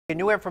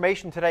New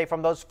information today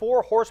from those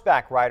 4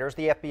 horseback riders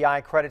the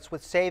FBI credits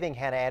with saving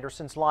Hannah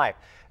Anderson's life.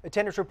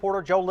 Attendance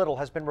reporter Joe Little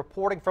has been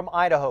reporting from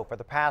Idaho for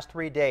the past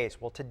 3 days.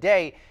 Well,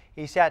 today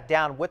he sat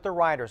down with the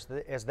riders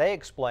as they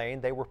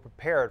explained they were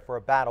prepared for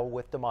a battle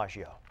with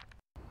DiMaggio.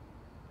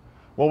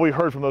 Well, we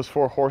heard from those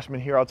 4 horsemen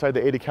here outside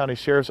the Ada County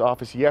Sheriff's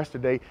Office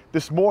yesterday.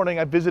 This morning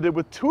I visited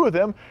with 2 of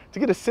them to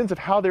get a sense of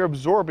how they're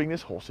absorbing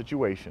this whole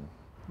situation.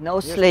 No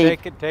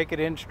sleep. Take it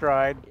in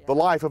stride. The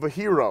life of a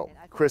hero.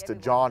 Krista,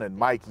 John, and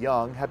Mike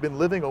Young have been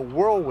living a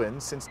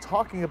whirlwind since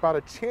talking about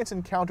a chance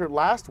encounter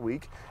last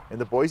week in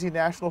the Boise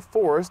National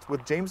Forest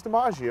with James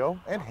DiMaggio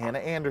and Hannah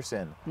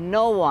Anderson.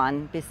 No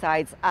one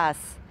besides us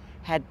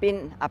had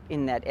been up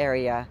in that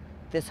area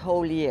this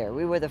whole year.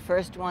 We were the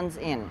first ones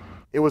in.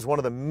 It was one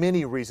of the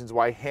many reasons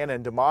why Hannah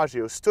and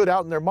DiMaggio stood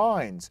out in their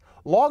minds,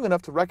 long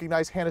enough to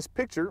recognize Hannah's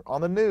picture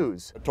on the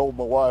news. I told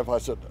my wife, I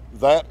said,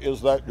 that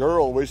is that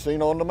girl we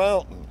seen on the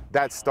mountain.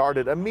 That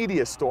started a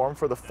media storm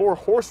for the 4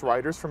 horse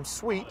riders from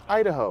Sweet,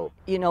 Idaho.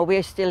 You know,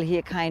 we're still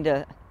here kind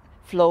of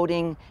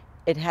floating.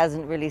 It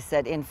hasn't really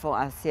set in for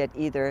us yet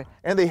either.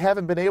 And they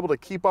haven't been able to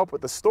keep up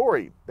with the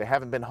story. They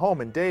haven't been home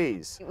in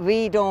days.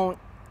 We don't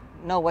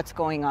know what's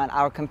going on.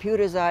 Our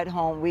computers are at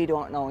home. We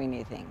don't know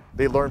anything.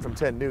 They learned from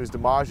 10 News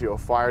DiMaggio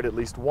fired at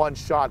least 1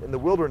 shot in the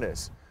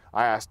wilderness.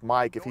 I asked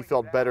Mike if he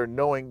felt better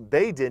knowing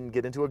they didn't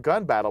get into a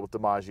gun battle with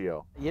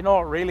DiMaggio. You know,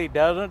 it really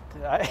doesn't.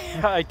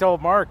 I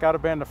told Mark I'd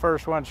have been the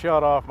first one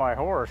shot off my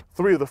horse.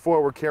 3 of the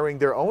 4 were carrying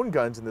their own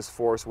guns in this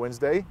forest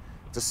Wednesday.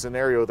 It's a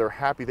scenario they're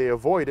happy they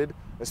avoided,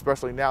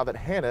 especially now that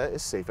Hannah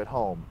is safe at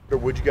home.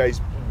 Would you guys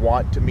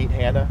want to meet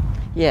Hannah?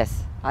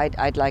 Yes,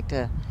 I'd like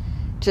to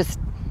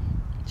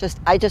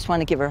I just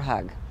want to give her a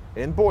hug.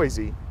 In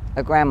Boise,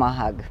 A grandma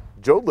hug.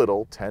 Joe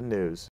Little, 10 News.